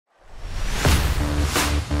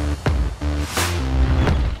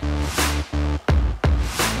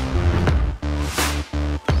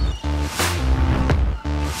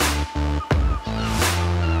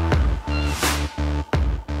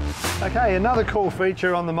Okay, another cool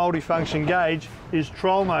feature on the multi-function gauge is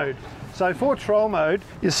troll mode. So for troll mode,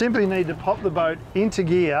 you simply need to pop the boat into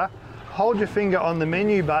gear, hold your finger on the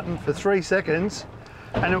menu button for 3 seconds,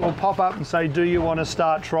 and it will pop up and say, do you want to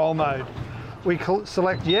start troll mode? We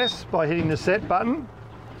select yes by hitting the set button,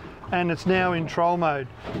 and it's now in troll mode.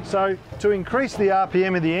 So to increase the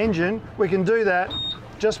RPM of the engine, we can do that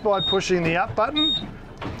just by pushing the up button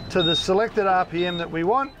to the selected RPM that we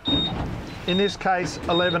want, in this case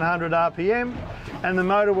 1100 RPM, and the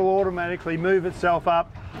motor will automatically move itself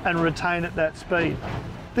up and retain at that speed.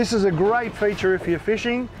 This is a great feature if you're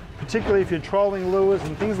fishing, particularly if you're trolling lures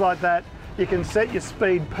and things like that. You can set your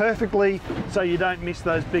speed perfectly so you don't miss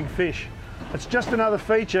those big fish. It's just another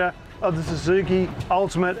feature of the Suzuki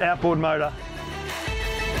Ultimate Outboard Motor.